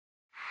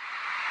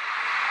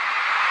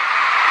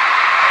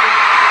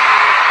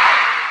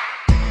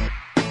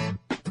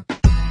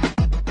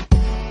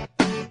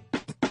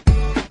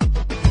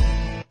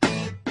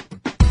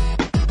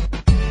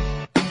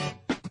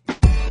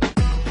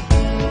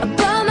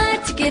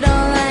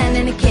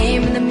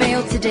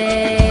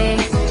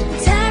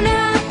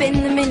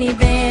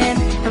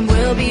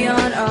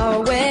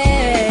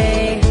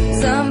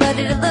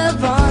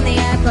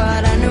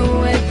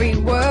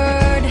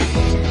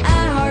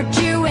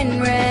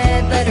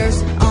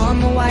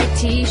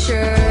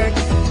t-shirt.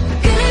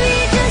 Gonna be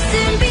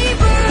Justin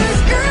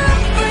Bieber's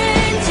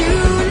girlfriend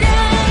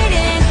tonight,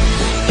 and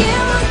yeah,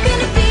 we're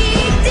gonna be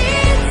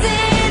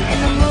dancing in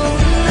the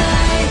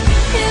moonlight.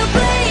 He'll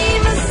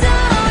play my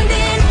song,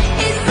 then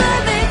it's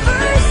love at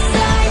first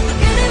sight.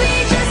 Gonna be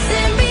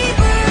Justin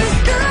Bieber's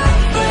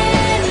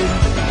girlfriend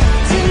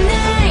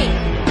tonight.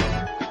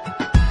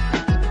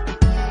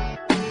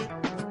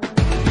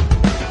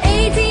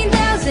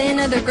 18,000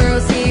 other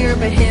girls here,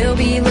 but he'll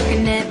be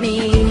looking at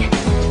me.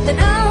 Then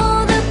I'll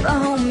hold up a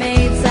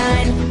homemade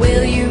sign,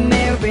 will you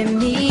marry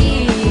me?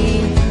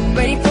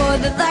 Ready for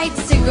the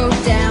lights to go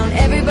down,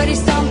 everybody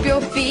stomp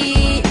your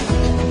feet.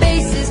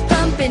 Bass is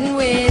pumping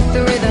with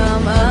the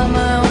rhythm of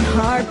my own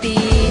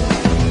heartbeat.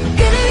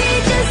 Gonna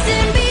be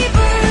Justin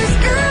Bieber's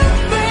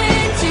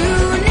girlfriend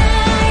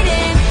tonight,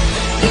 and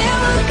yeah,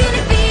 we're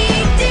gonna be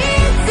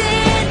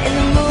dancing in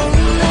the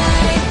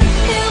moonlight.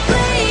 He'll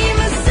play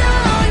my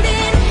song,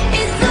 then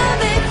it's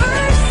love at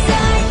first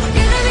sight.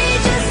 Gonna be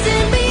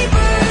Justin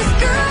Bieber's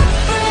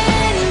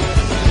girlfriend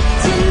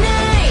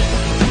tonight.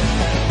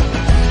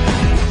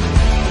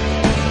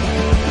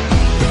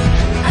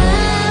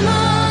 I'm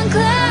on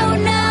cloud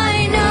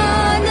nine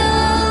on the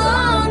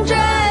long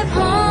drive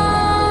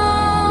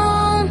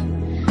home.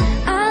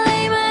 I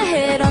lay my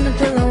head on the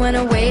pillow and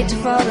I wait to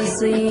fall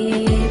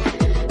asleep.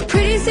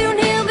 Pretty soon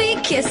he'll be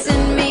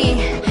kissing me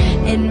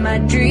in my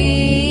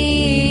dreams.